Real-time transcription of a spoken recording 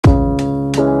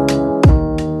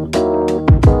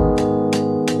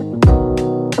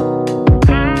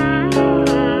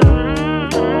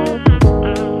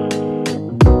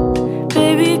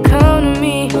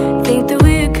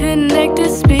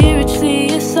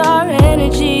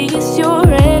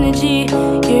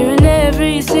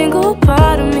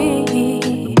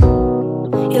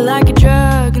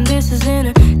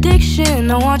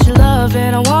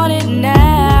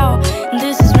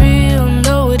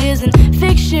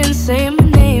say my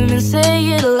name and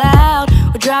say it aloud.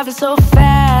 We're driving so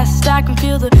fast, I can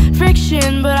feel the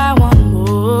friction, but I want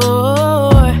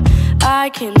more. I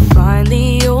can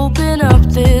finally open up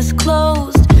this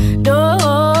closed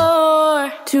door.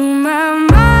 To my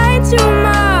mind, to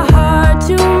my heart,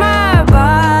 to my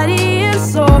body and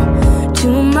soul, to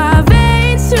my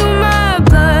veins, to my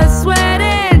blood, sweat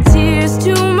and tears,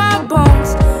 to my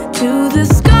bones, to the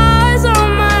scars on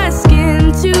my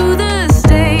skin, to the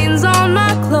stains on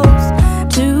my clothes,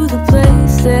 to the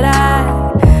place that I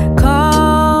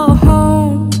call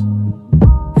home,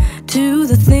 to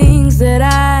the things that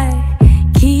I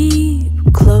keep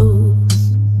close.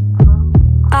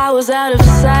 I was out of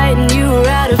sight and you were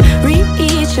out of reach.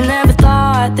 I never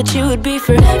thought that you would be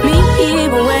for me,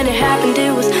 but when it happened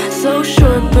it was so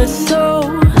short but so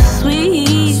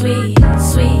sweet. Sweet,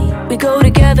 sweet. We go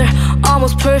together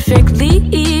almost perfectly,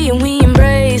 and we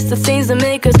embrace the things that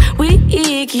make us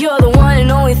weak. You're the one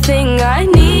and only thing I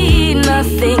need,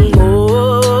 nothing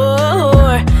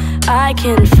more. I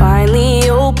can finally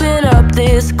open up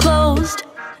this closed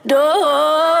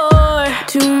door.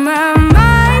 To my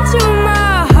mind, to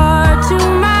my heart, to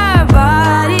my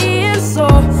body and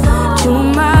soul, to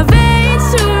my veins,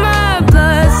 to my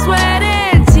blood, sweat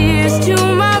and tears, to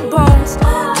my bones,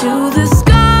 to the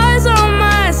scars on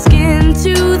my skin,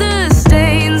 to the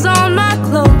stains on my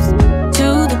clothes, to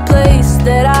the place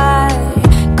that I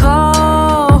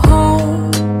call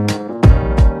home.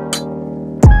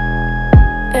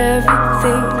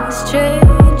 Everything's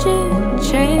changing,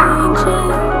 changing,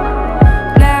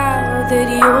 now that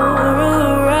you're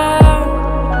around.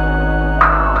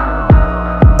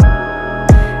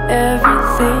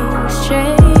 Everything's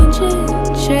changing,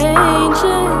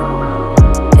 changing,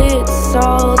 it's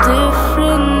all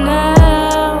different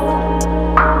now.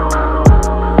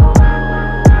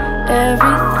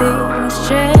 Everything's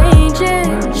changing,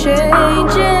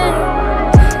 changing,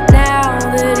 now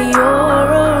that you're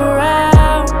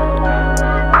around.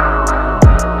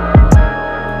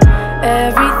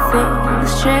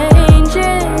 Everything's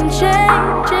changing,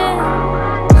 changing,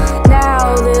 now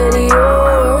that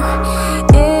you're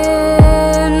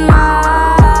in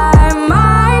my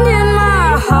mind, in my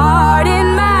heart, in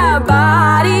my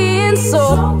body and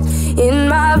soul, in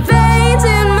my veins,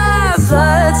 in my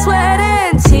blood, sweat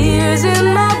and tears,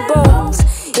 in my bones,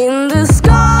 in the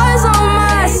scars on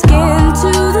my skin,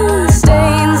 to the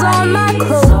stains on my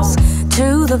clothes,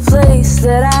 to the place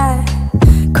that I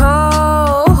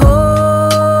call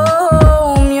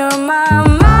home. You're my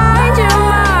mind, you're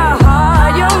my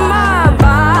heart, you're my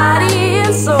body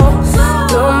and soul,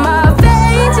 you're my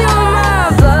veins, you're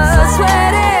my blood,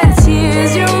 sweat and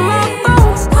tears, you're my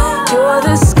bones, you're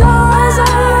the scars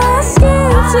on my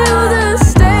skin, to the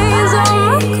stains on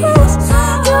my clothes,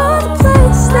 you're the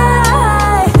place that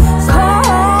I call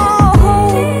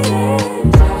home.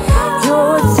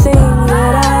 You're the thing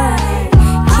that I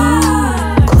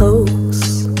keep close.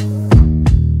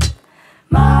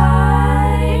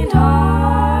 Mind,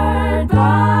 heart,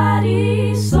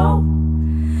 body, soul,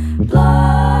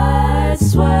 blood,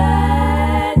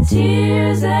 sweat, tears.